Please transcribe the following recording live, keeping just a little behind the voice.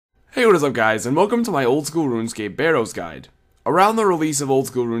Hey, what is up guys, and welcome to my Oldschool Runescape Barrows guide. Around the release of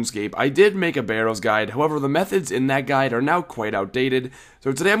Oldschool Runescape, I did make a Barrows guide, however the methods in that guide are now quite outdated,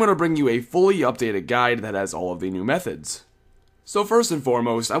 so today I'm going to bring you a fully updated guide that has all of the new methods. So first and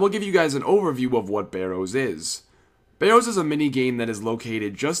foremost, I will give you guys an overview of what Barrows is. Barrows is a minigame that is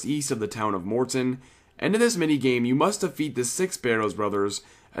located just east of the town of Morton, and in this minigame you must defeat the 6 Barrows Brothers,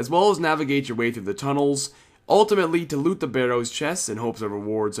 as well as navigate your way through the tunnels, ultimately to loot the Barrows chests in hopes of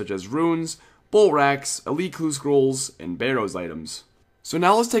rewards such as runes, bull racks, elite clue scrolls, and Barrows items. So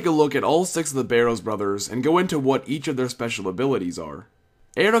now let's take a look at all 6 of the Barrows brothers and go into what each of their special abilities are.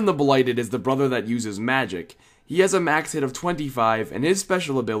 Aram the Blighted is the brother that uses magic. He has a max hit of 25, and his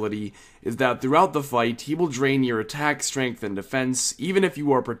special ability is that throughout the fight he will drain your attack, strength, and defense even if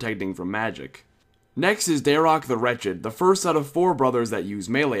you are protecting from magic. Next is Darok the Wretched, the first out of 4 brothers that use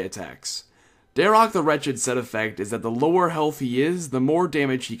melee attacks. Darok the Wretched's set effect is that the lower health he is, the more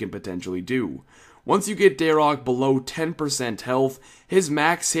damage he can potentially do. Once you get Darok below 10% health, his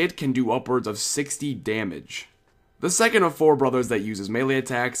max hit can do upwards of 60 damage. The second of 4 brothers that uses melee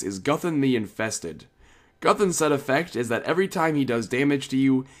attacks is Guthan the Infested. Guthan's set effect is that every time he does damage to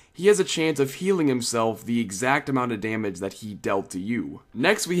you, he has a chance of healing himself the exact amount of damage that he dealt to you.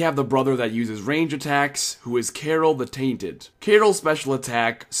 Next we have the brother that uses range attacks, who is Carol the Tainted. Carol's special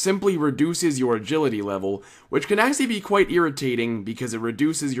attack simply reduces your agility level, which can actually be quite irritating because it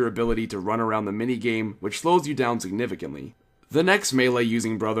reduces your ability to run around the minigame, which slows you down significantly. The next melee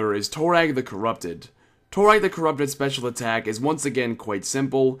using brother is Torag the Corrupted. Torag the Corrupted's special attack is once again quite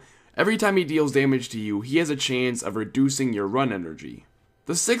simple. Every time he deals damage to you, he has a chance of reducing your run energy.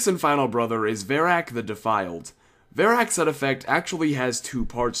 The 6th and final brother is Varak the Defiled. Varak's set effect actually has 2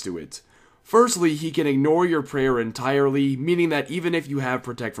 parts to it. Firstly, he can ignore your prayer entirely, meaning that even if you have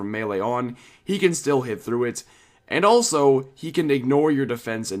Protect from melee on, he can still hit through it. And also, he can ignore your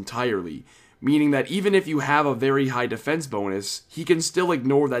defense entirely, meaning that even if you have a very high defense bonus, he can still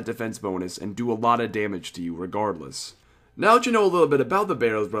ignore that defense bonus and do a lot of damage to you regardless. Now that you know a little bit about the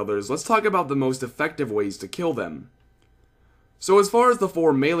Barrows Brothers, let's talk about the most effective ways to kill them. So as far as the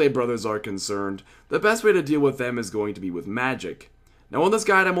 4 melee brothers are concerned, the best way to deal with them is going to be with magic. Now on this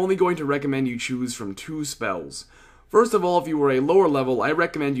guide I'm only going to recommend you choose from 2 spells. First of all, if you are a lower level, I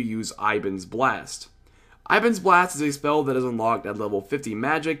recommend you use Iban's Blast. Iban's Blast is a spell that is unlocked at level 50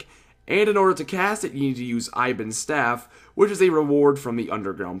 magic, and in order to cast it you need to use Iban's Staff, which is a reward from the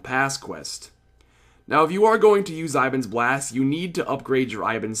Underground Pass quest. Now if you are going to use Iban's Blast, you need to upgrade your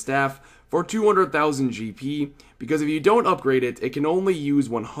Iban's Staff for 200,000 GP, because if you don't upgrade it, it can only use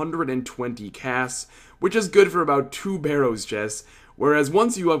 120 casts, which is good for about 2 Barrows chests, whereas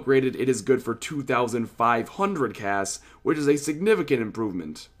once you upgrade it, it is good for 2,500 casts, which is a significant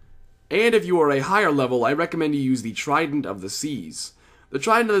improvement. And if you are a higher level, I recommend you use the Trident of the Seas. The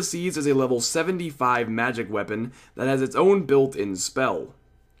Trident of the Seas is a level 75 magic weapon that has its own built-in spell.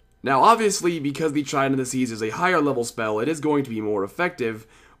 Now obviously, because the Trident of the Seas is a higher level spell, it is going to be more effective,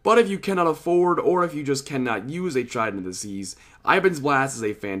 but if you cannot afford or if you just cannot use a Trident of the Seas, Iban's Blast is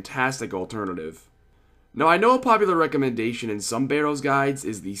a fantastic alternative. Now I know a popular recommendation in some Barrows guides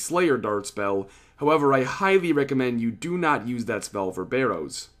is the Slayer Dart spell, however I highly recommend you do not use that spell for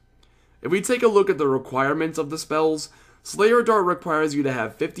Barrows. If we take a look at the requirements of the spells, Slayer Dart requires you to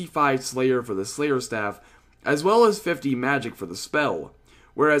have 55 Slayer for the Slayer Staff, as well as 50 magic for the spell.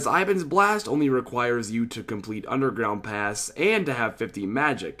 Whereas Iban's Blast only requires you to complete Underground Pass and to have 50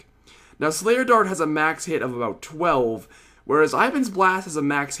 magic. Now Slayer Dart has a max hit of about 12, whereas Iban's Blast has a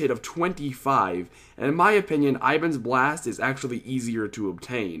max hit of 25, and in my opinion, Iban's Blast is actually easier to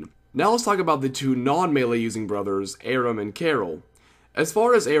obtain. Now let's talk about the 2 non-melee using brothers, Aram and Carol. As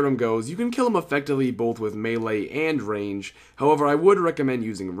far as Aram goes, you can kill him effectively both with melee and range, however I would recommend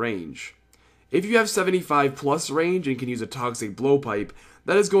using range. If you have 75 plus range and can use a Toxic Blowpipe,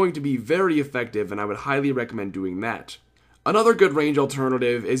 that is going to be very effective and I would highly recommend doing that. Another good range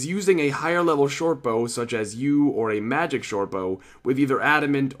alternative is using a higher level shortbow such as you or a magic shortbow with either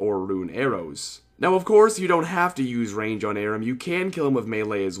adamant or rune arrows. Now of course you don't have to use range on Aram, you can kill him with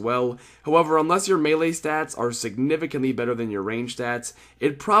melee as well, however unless your melee stats are significantly better than your range stats,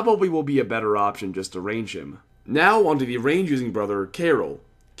 it probably will be a better option just to range him. Now onto the range using brother, Carol.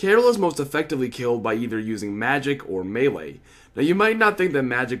 Carol is most effectively killed by either using magic or melee. Now you might not think that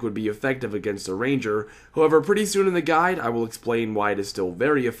magic would be effective against a ranger, however pretty soon in the guide I will explain why it is still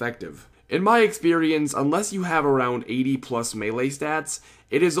very effective. In my experience, unless you have around 80 plus melee stats,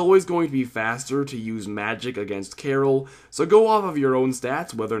 it is always going to be faster to use magic against Carol, so go off of your own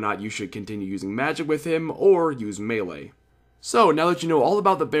stats whether or not you should continue using magic with him or use melee. So, now that you know all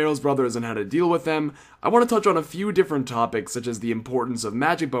about the Barrows Brothers and how to deal with them, I want to touch on a few different topics such as the importance of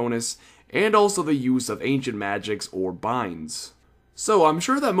magic bonus, and also the use of ancient magics or binds. So, I'm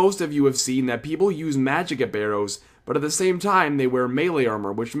sure that most of you have seen that people use magic at Barrows, but at the same time they wear melee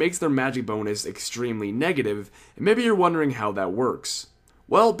armor, which makes their magic bonus extremely negative, and maybe you're wondering how that works.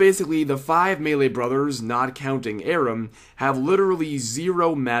 Well, basically, the 5 melee brothers, not counting Aram, have literally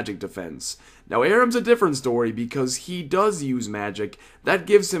 0 magic defense. Now, Aram's a different story because he does use magic, that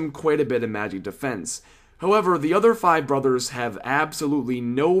gives him quite a bit of magic defense. However, the other 5 brothers have absolutely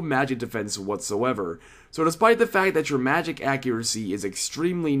no magic defense whatsoever. So despite the fact that your magic accuracy is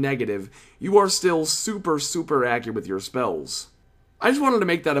extremely negative, you are still super accurate with your spells. I just wanted to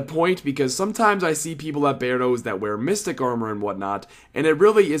make that a point because sometimes I see people at Barrows that wear mystic armor and whatnot, and it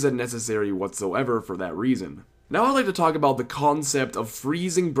really isn't necessary whatsoever for that reason. Now I'd like to talk about the concept of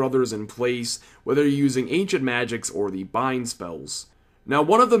freezing brothers in place, whether you're using ancient magics or the bind spells. Now,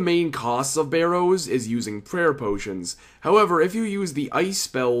 one of the main costs of Barrows is using prayer potions. However, if you use the ice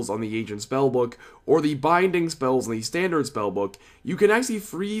spells on the ancient spellbook, or the binding spells on the standard spellbook, you can actually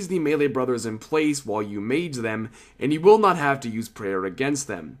freeze the melee brothers in place while you mage them, and you will not have to use prayer against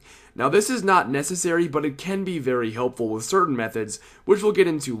them. Now, this is not necessary, but it can be very helpful with certain methods, which we'll get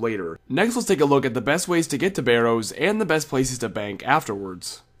into later. Next, let's take a look at the best ways to get to Barrows, and the best places to bank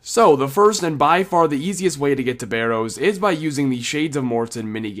afterwards. So, the first and by far the easiest way to get to Barrows is by using the Shades of Morton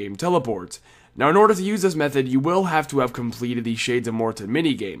minigame teleport. Now, in order to use this method, you will have to have completed the Shades of Morton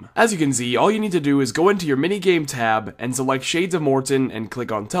minigame. As you can see, all you need to do is go into your minigame tab and select Shades of Morton and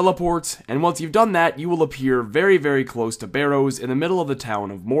click on teleport, and once you've done that, you will appear very close to Barrows in the middle of the town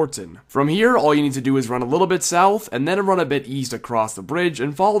of Morton. From here, all you need to do is run a little bit south, and then run a bit east across the bridge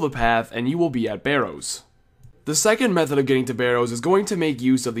and follow the path, and you will be at Barrows. The second method of getting to Barrows is going to make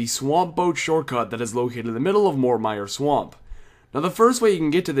use of the Swamp Boat shortcut that is located in the middle of Mortmire Swamp. Now, the first way you can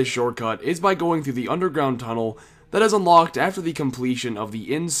get to this shortcut is by going through the underground tunnel that is unlocked after the completion of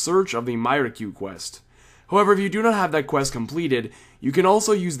the In Search of the Myrique quest. However, if you do not have that quest completed, you can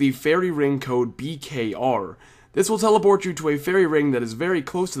also use the fairy ring code BKR. This will teleport you to a fairy ring that is very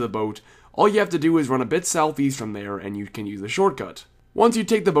close to the boat. All you have to do is run a bit southeast from there and you can use the shortcut. Once you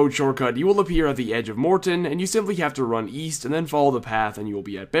take the boat shortcut, you will appear at the edge of Morton, and you simply have to run east and then follow the path and you will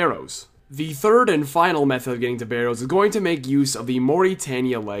be at Barrows. The third and final method of getting to Barrows is going to make use of the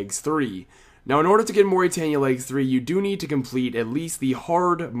Mauritania Legs 3. Now, in order to get Mauritania Legs 3, you do need to complete at least the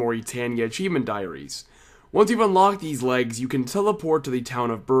hard Mauritania achievement diaries. Once you've unlocked these legs, you can teleport to the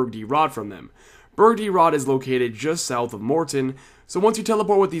town of Berg de Rod from them. Berg de Rod is located just south of Morton, so once you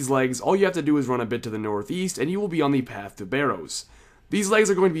teleport with these legs, all you have to do is run a bit to the northeast and you will be on the path to Barrows. These legs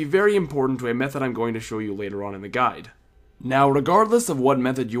are going to be very important to a method I'm going to show you later on in the guide. Now, regardless of what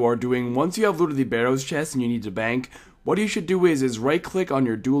method you are doing, once you have looted the Barrows chest and you need to bank, what you should do is right click on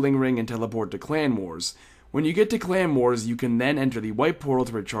your dueling ring and teleport to Clan Wars. When you get to Clan Wars, you can then enter the white portal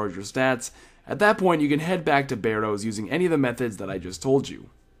to recharge your stats. At that point, you can head back to Barrows using any of the methods that I just told you.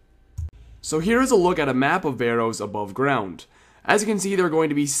 So here is a look at a map of Barrows above ground. As you can see, there are going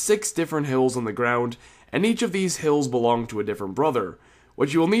to be 6 different hills on the ground, and each of these hills belong to a different brother.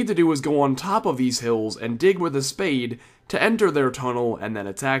 What you will need to do is go on top of these hills and dig with a spade to enter their tunnel and then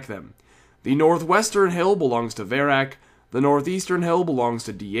attack them. The northwestern hill belongs to Varak, the northeastern hill belongs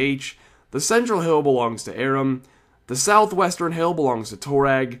to DH, the central hill belongs to Aram, the southwestern hill belongs to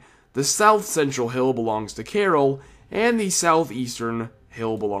Torag, the south central hill belongs to Carol, and the southeastern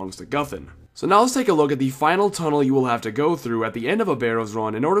hill belongs to Guthan. So now let's take a look at the final tunnel you will have to go through at the end of a Barrows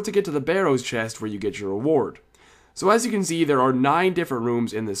run in order to get to the Barrows chest where you get your reward. So as you can see, there are 9 different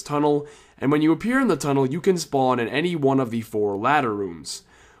rooms in this tunnel, and when you appear in the tunnel, you can spawn in any one of the 4 ladder rooms.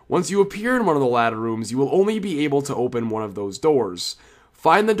 Once you appear in one of the ladder rooms, you will only be able to open one of those doors.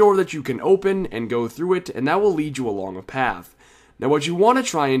 Find the door that you can open and go through it, and that will lead you along a path. Now what you want to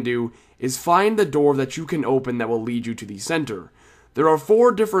try and do is find the door that you can open that will lead you to the center. There are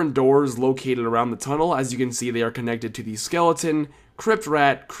 4 different doors located around the tunnel. As you can see, they are connected to the skeleton, crypt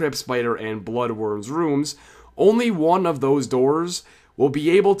rat, crypt spider, and bloodworms rooms. Only one of those doors will be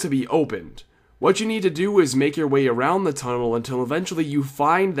able to be opened. What you need to do is make your way around the tunnel until eventually you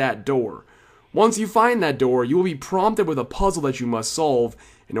find that door. Once you find that door, you will be prompted with a puzzle that you must solve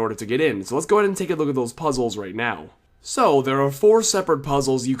in order to get in. So let's go ahead and take a look at those puzzles right now. So, there are 4 separate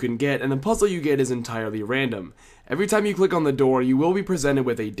puzzles you can get, and the puzzle you get is entirely random. Every time you click on the door, you will be presented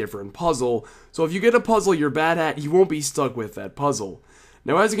with a different puzzle, so if you get a puzzle you're bad at, you won't be stuck with that puzzle.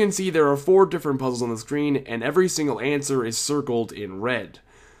 Now as you can see, there are 4 different puzzles on the screen, and every single answer is circled in red.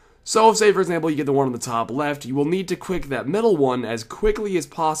 So, say for example you get the one on the top left, you will need to click that middle one as quickly as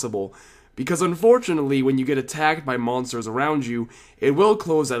possible, because unfortunately when you get attacked by monsters around you, it will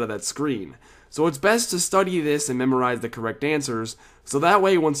close out of that screen. So it's best to study this and memorize the correct answers, so that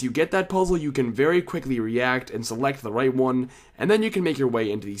way once you get that puzzle you can very quickly react and select the right one, and then you can make your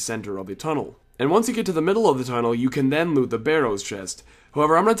way into the center of the tunnel. And once you get to the middle of the tunnel, you can then loot the Barrows chest.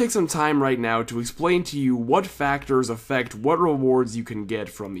 However, I'm going to take some time right now to explain to you what factors affect what rewards you can get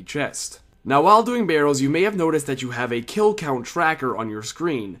from the chest. Now while doing Barrows, you may have noticed that you have a kill count tracker on your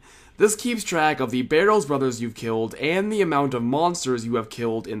screen. This keeps track of the Barrows Brothers you've killed and the amount of monsters you have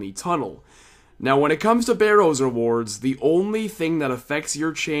killed in the tunnel. Now when it comes to Barrows rewards, the only thing that affects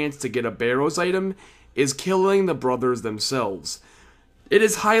your chance to get a Barrows item is killing the brothers themselves. It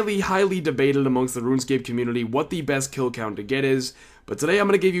is highly debated amongst the RuneScape community what the best kill count to get is, but today I'm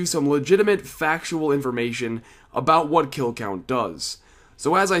going to give you some legitimate factual information about what kill count does.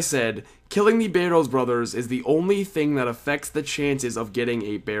 So as I said, killing the Barrows Brothers is the only thing that affects the chances of getting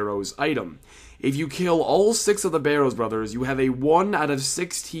a Barrows item. If you kill all 6 of the Barrows Brothers, you have a 1 out of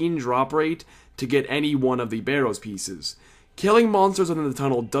 16 drop rate to get any one of the Barrows pieces. Killing monsters within the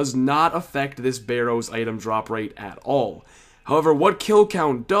tunnel does not affect this Barrows item drop rate at all. However, what kill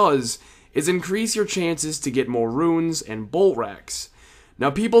count does is increase your chances to get more runes and bolt racks.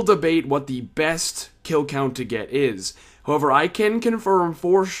 Now people debate what the best kill count to get is. However, I can confirm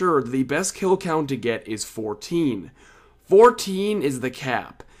for sure that the best kill count to get is 14. 14 is the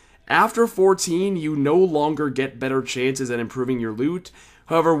cap. After 14, you no longer get better chances at improving your loot.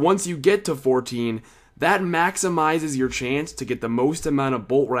 However, once you get to 14, that maximizes your chance to get the most amount of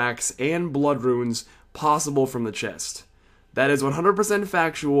bolt racks and blood runes possible from the chest. That is 100%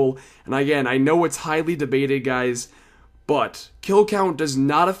 factual, and again, I know it's highly debated, guys, but kill count does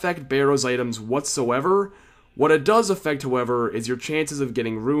not affect Barrows items whatsoever. What it does affect, however, is your chances of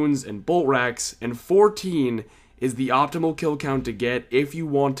getting runes and bolt racks, and 14 is the optimal kill count to get if you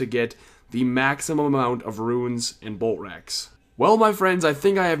want to get the maximum amount of runes and bolt racks. Well, my friends, I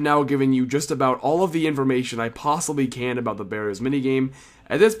think I have now given you just about all of the information I possibly can about the Barrows minigame.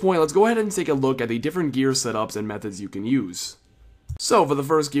 At this point, let's go ahead and take a look at the different gear setups and methods you can use. So, for the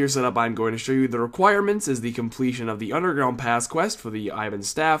first gear setup, I'm going to show you the requirements is the completion of the Underground Pass quest for the Ivan's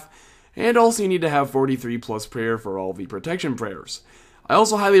Staff, and also you need to have 43 plus prayer for all the protection prayers. I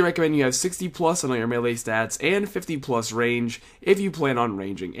also highly recommend you have 60 plus on all your melee stats and 50 plus range if you plan on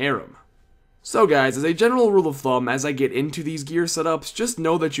ranging Aram. So guys, as a general rule of thumb, as I get into these gear setups, just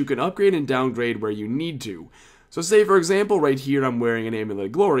know that you can upgrade and downgrade where you need to. So say for example, right here I'm wearing an Amulet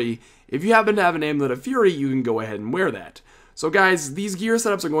of Glory. If you happen to have an Amulet of Fury, you can go ahead and wear that. So guys, these gear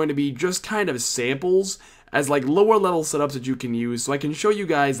setups are going to be just kind of samples, as like lower level setups that you can use, so I can show you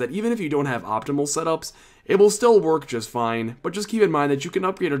guys that even if you don't have optimal setups, it will still work just fine, but just keep in mind that you can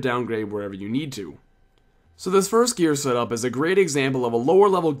upgrade or downgrade wherever you need to. So this first gear setup is a great example of a lower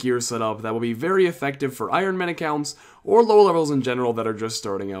level gear setup that will be very effective for Iron Men accounts or lower levels in general that are just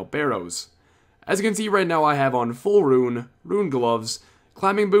starting out Barrows. As you can see right now, I have on full rune gloves,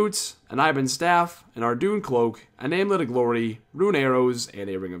 climbing boots, an Ivan's Staff, an Ardoon cloak, an Amulet of Glory, rune arrows, and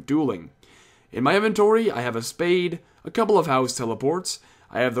a Ring of Dueling. In my inventory, I have a spade, a couple of house teleports,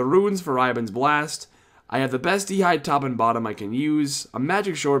 I have the runes for Ivan's Blast, I have the best d'hide top and bottom I can use, a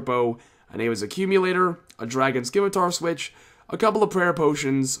magic shortbow, an Ava's accumulator, a dragon scimitar switch, a couple of prayer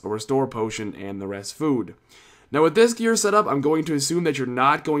potions, a restore potion, and the rest food. Now with this gear setup, I'm going to assume that you're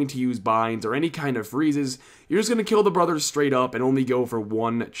not going to use binds or any kind of freezes. You're just going to kill the brothers straight up and only go for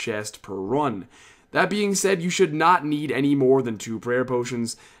 1 chest per run. That being said, you should not need any more than 2 prayer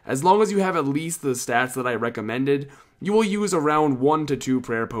potions. As long as you have at least the stats that I recommended, you will use around 1 to 2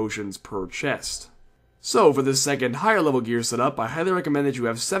 prayer potions per chest. So for this second higher level gear setup, I highly recommend that you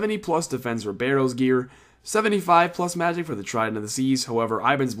have 70 plus defense for Barrows gear, 75 plus magic for the Trident of the Seas, however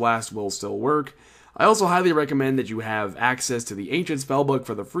Ivan's Blast will still work. I also highly recommend that you have access to the Ancient Spellbook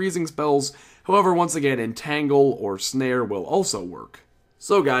for the freezing spells, however once again Entangle or Snare will also work.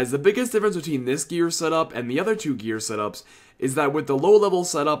 So guys, the biggest difference between this gear setup and the other 2 gear setups is that with the low level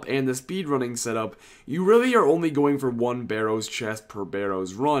setup and the speedrunning setup, you really are only going for 1 Barrows chest per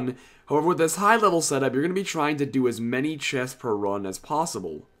Barrows run. However, with this high level setup, you're going to be trying to do as many chests per run as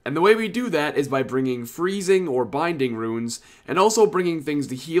possible. And the way we do that is by bringing freezing or binding runes, and also bringing things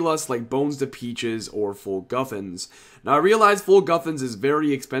to heal us like Bones to Peaches or Full Guthans. Now I realize Full Guthans is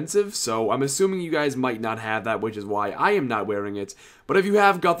very expensive, so I'm assuming you guys might not have that, which is why I am not wearing it. But if you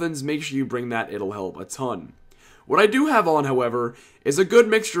have Guthans, make sure you bring that, it'll help a ton. What I do have on, however, is a good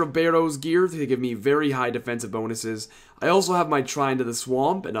mixture of Barrows gear to give me very high defensive bonuses. I also have my Trident of the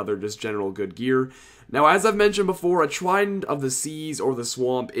Swamp and other just general good gear. Now, as I've mentioned before, a Trident of the Seas or the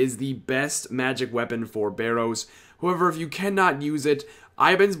Swamp is the best magic weapon for Barrows. However, if you cannot use it,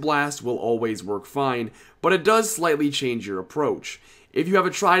 Ivan's Blast will always work fine, but it does slightly change your approach. If you have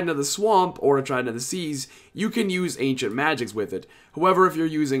a Trident of the Swamp or a Trident of the Seas, you can use Ancient Magics with it. However, if you're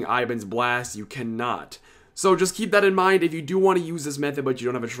using Ivan's Blast, you cannot. So just keep that in mind. If you do want to use this method but you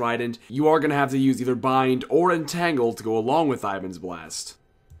don't have a Trident, you are going to have to use either Bind or Entangle to go along with Ivan's Blast.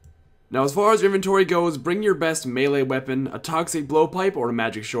 Now, as far as your inventory goes, bring your best melee weapon, a Toxic Blowpipe or a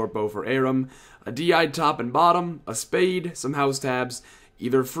Magic Shortbow for Aram, a DI'd top and bottom, a spade, some house tabs,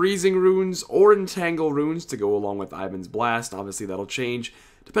 either Freezing Runes or Entangle Runes to go along with Ivan's Blast. Obviously, that'll change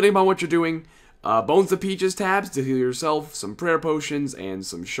depending upon what you're doing. Bones of Peaches tabs to heal yourself, some Prayer Potions, and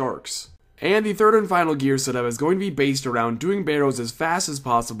some Sharks. And the third and final gear setup is going to be based around doing Barrows as fast as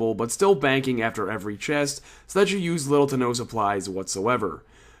possible, but still banking after every chest, so that you use little to no supplies whatsoever.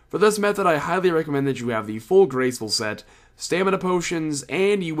 For this method, I highly recommend that you have the full Graceful set, Stamina Potions,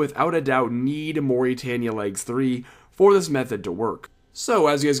 and you without a doubt need Moritania Legs 3 for this method to work. So,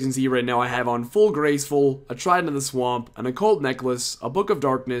 as you guys can see right now, I have on full Graceful, a Trident of the Swamp, an Occult Necklace, a Book of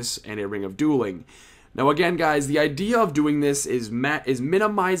Darkness, and a Ring of Dueling. Now again, guys, the idea of doing this is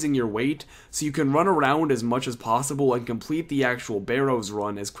minimizing your weight so you can run around as much as possible and complete the actual Barrows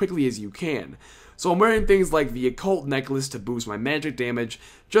run as quickly as you can. So I'm wearing things like the Occult Necklace to boost my magic damage,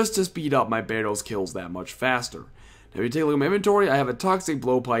 just to speed up my Barrows kills that much faster. Now if you take a look at my inventory, I have a Toxic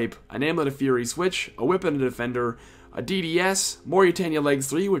Blowpipe, an Amulet of Fury Switch, a Whip and a Defender, a DDS, Moritania Legs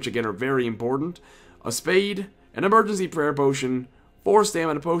 3, which again are very important, a Spade, an Emergency Prayer Potion, 4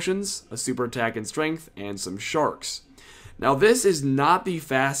 Stamina Potions, a Super Attack and Strength, and some Sharks. Now this is not the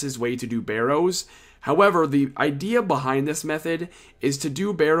fastest way to do Barrows. However, the idea behind this method is to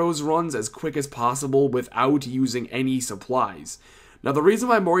do Barrows runs as quick as possible without using any supplies. Now the reason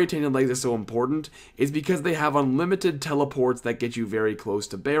why Moritania Legs are so important is because they have unlimited teleports that get you very close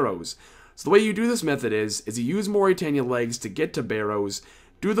to Barrows. So the way you do this method is you use Moritania Legs to get to Barrows,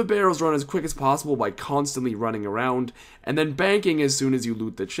 do the Barrows run as quick as possible by constantly running around, and then banking as soon as you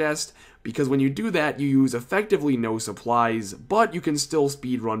loot the chest, because when you do that, you use effectively no supplies, but you can still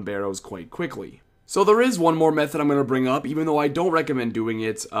speedrun Barrows quite quickly. So there is one more method I'm going to bring up, even though I don't recommend doing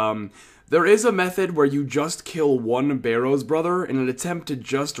it. There is a method where you just kill one Barrows brother in an attempt to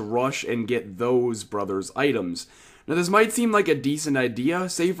just rush and get those brothers' items. Now this might seem like a decent idea.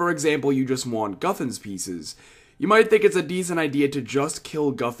 Say for example you just want Guthin's pieces. You might think it's a decent idea to just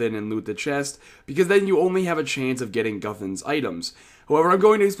kill Guthin and loot the chest, because then you only have a chance of getting Guthin's items. However, I'm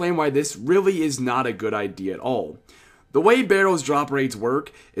going to explain why this really is not a good idea at all. The way Barrows drop rates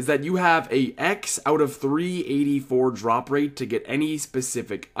work is that you have a X out of 384 drop rate to get any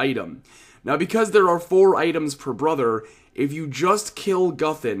specific item. Now because there are 4 items per brother, if you just kill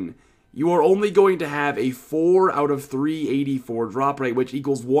Guthin, you are only going to have a 4 out of 384 drop rate, which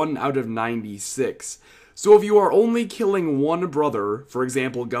equals 1 out of 96. So if you are only killing one brother, for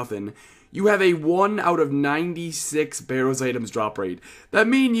example Guthin, you have a 1 out of 96 Barrows items drop rate. That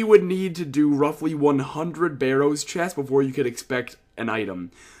means you would need to do roughly 100 Barrows chests before you could expect an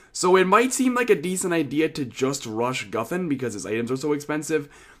item. So it might seem like a decent idea to just rush Guthin because his items are so expensive,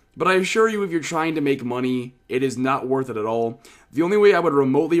 but I assure you if you're trying to make money, it is not worth it at all. The only way I would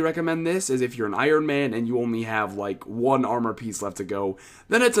remotely recommend this is if you're an Iron Man and you only have like 1 armor piece left to go,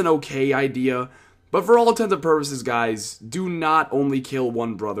 then it's an okay idea. But for all intents and purposes, guys, do not only kill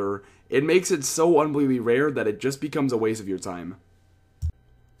one brother. It makes it so unbelievably rare that it just becomes a waste of your time.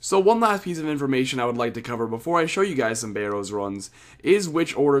 So one last piece of information I would like to cover before I show you guys some Barrows runs is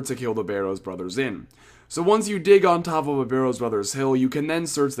which order to kill the Barrows brothers in. So once you dig on top of a Barrows brothers hill, you can then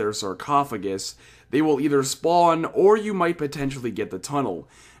search their sarcophagus. They will either spawn or you might potentially get the tunnel.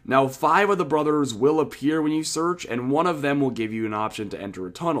 Now 5 of the brothers will appear when you search, and 1 of them will give you an option to enter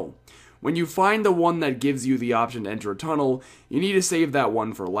a tunnel. When you find the one that gives you the option to enter a tunnel, you need to save that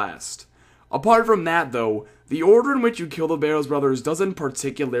one for last. Apart from that though, the order in which you kill the Barrows brothers doesn't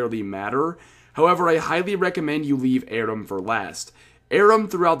particularly matter. However, I highly recommend you leave Aram for last. Aram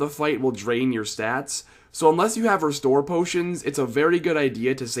throughout the fight will drain your stats, so unless you have restore potions, it's a very good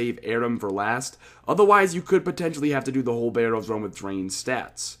idea to save Aram for last. Otherwise, you could potentially have to do the whole Barrows run with drained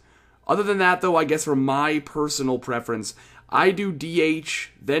stats. Other than that though, I guess for my personal preference, I do DH,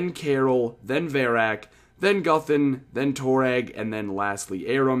 then Carol, then Varak, then Guthin, then Torag, and then lastly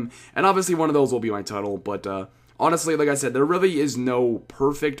Aram. And obviously one of those will be my tunnel, but honestly, like I said, there really is no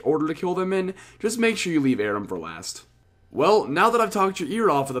perfect order to kill them in. Just make sure you leave Aram for last. Well, now that I've talked your ear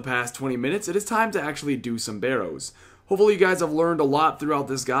off for the past 20 minutes, it is time to actually do some barrows. Hopefully you guys have learned a lot throughout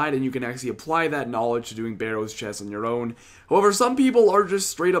this guide and you can actually apply that knowledge to doing barrows chests on your own. However, some people are just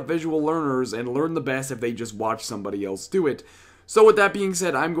straight up visual learners and learn the best if they just watch somebody else do it. So with that being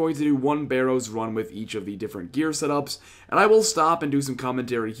said, I'm going to do one barrows run with each of the different gear setups, and I will stop and do some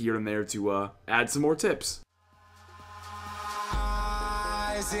commentary here and there to add some more tips.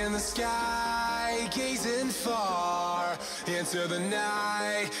 Eyes in the sky, gazing far into the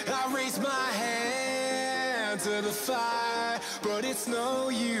night. I raise my hand to the fire, but it's no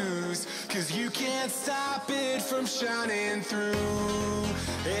use, 'cause you can't stop it from shining through.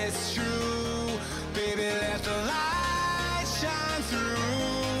 It's true, baby, let the light shine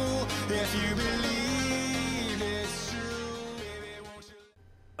through. If you believe it's true, baby, won't you?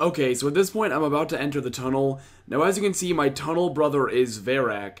 Okay, so at this point I'm about to enter the tunnel. Now as you can see, my tunnel brother is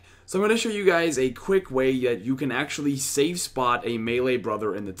Varrock, so I'm going to show you guys a quick way that you can actually safe spot a melee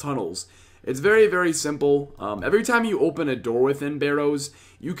brother in the tunnels. It's very, very simple. Every time you open a door within Barrows,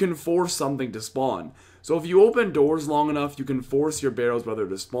 you can force something to spawn. So if you open doors long enough, you can force your Barrows brother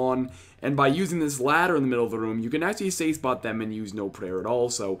to spawn, and by using this ladder in the middle of the room, you can actually safe spot them and use no prayer at all.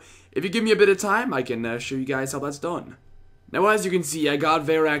 So if you give me a bit of time, I can show you guys how that's done. Now as you can see, I got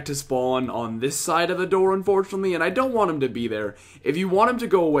Varrock to spawn on this side of the door, unfortunately, and I don't want him to be there. If you want him to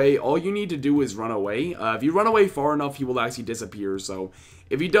go away, all you need to do is run away. If you run away far enough, he will actually disappear, so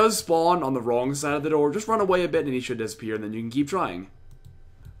if he does spawn on the wrong side of the door, just run away a bit and he should disappear, and then you can keep trying.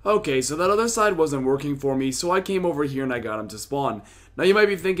 Okay, so that other side wasn't working for me, so I came over here and I got him to spawn. Now you might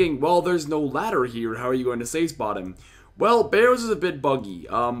be thinking, well, there's no ladder here, how are you going to safe spot him? Well, Barrows is a bit buggy.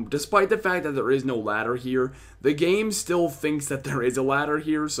 Despite the fact that there is no ladder here, the game still thinks that there is a ladder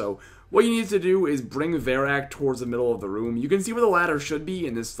here, so what you need to do is bring Varrock towards the middle of the room. You can see where the ladder should be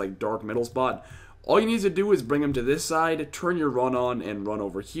in this like dark middle spot. All you need to do is bring him to this side, turn your run on, and run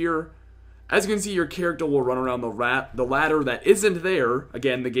over here. As you can see, your character will run around the ladder that isn't there.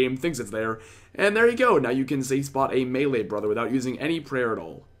 Again, the game thinks it's there. And there you go. Now you can safe spot a melee brother without using any prayer at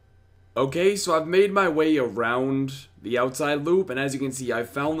all. Okay, so I've made my way around the outside loop, and as you can see, I've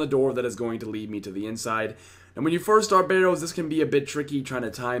found the door that is going to lead me to the inside. And when you first start Barrows, this can be a bit tricky trying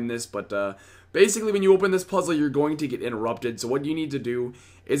to time this, but basically when you open this puzzle, you're going to get interrupted. So what you need to do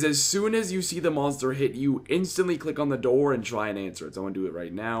is as soon as you see the monster hit you, instantly click on the door and try and answer it. So I'm going to do it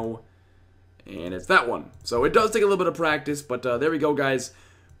right now. And it's that one. So it does take a little bit of practice, but there we go, guys.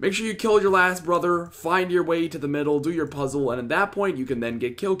 Make sure you kill your last brother, find your way to the middle, do your puzzle, and at that point you can then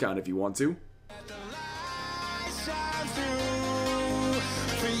get kill count if you want to.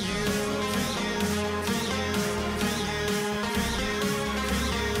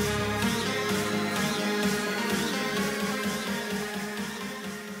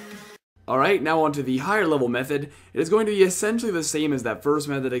 Alright, now on to the higher level method. It is going to be essentially the same as that first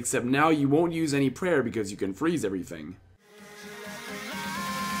method, except now you won't use any prayer because you can freeze everything.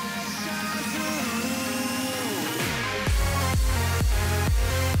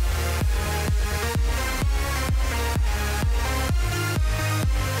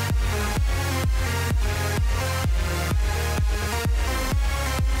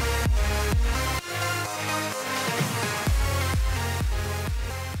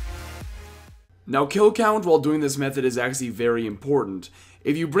 Now, kill count while doing this method is actually very important.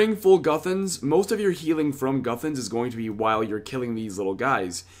 If you bring full Guthans, most of your healing from Guthans is going to be while you're killing these little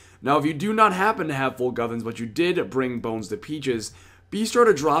guys. Now, if you do not happen to have full Guthans, but you did bring Bones to Peaches, be sure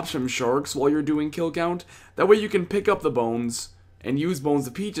to drop some sharks while you're doing kill count. That way you can pick up the bones and use Bones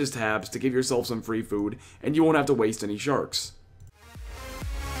to Peaches tabs to give yourself some free food, and you won't have to waste any sharks.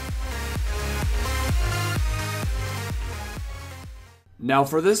 Now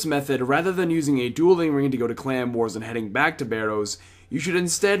for this method, rather than using a dueling ring to go to clan wars and heading back to Barrows, you should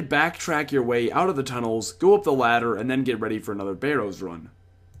instead backtrack your way out of the tunnels, go up the ladder, and then get ready for another Barrows run.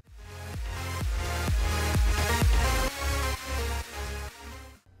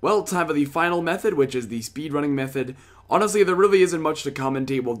 Well, time for the final method, which is the speedrunning method. Honestly, there really isn't much to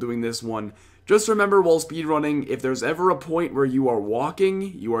commentate while doing this one. Just remember while speedrunning, if there's ever a point where you are walking,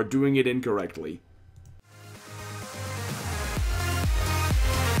 you are doing it incorrectly.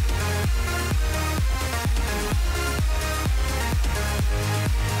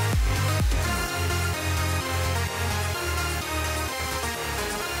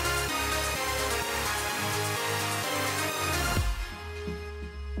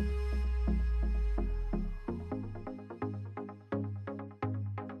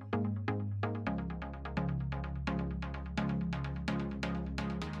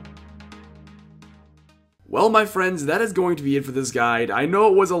 Well, my friends, that is going to be it for this guide. I know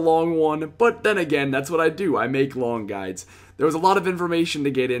it was a long one, but then again, that's what I do. I make long guides. There was a lot of information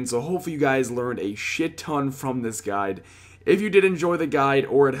to get in, so hopefully you guys learned a shit ton from this guide. If you did enjoy the guide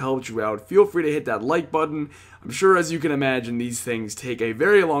or it helped you out, feel free to hit that like button. I'm sure, as you can imagine, these things take a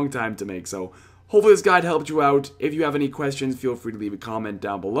very long time to make, so hopefully this guide helped you out. If you have any questions, feel free to leave a comment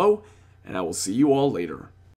down below, and I will see you all later.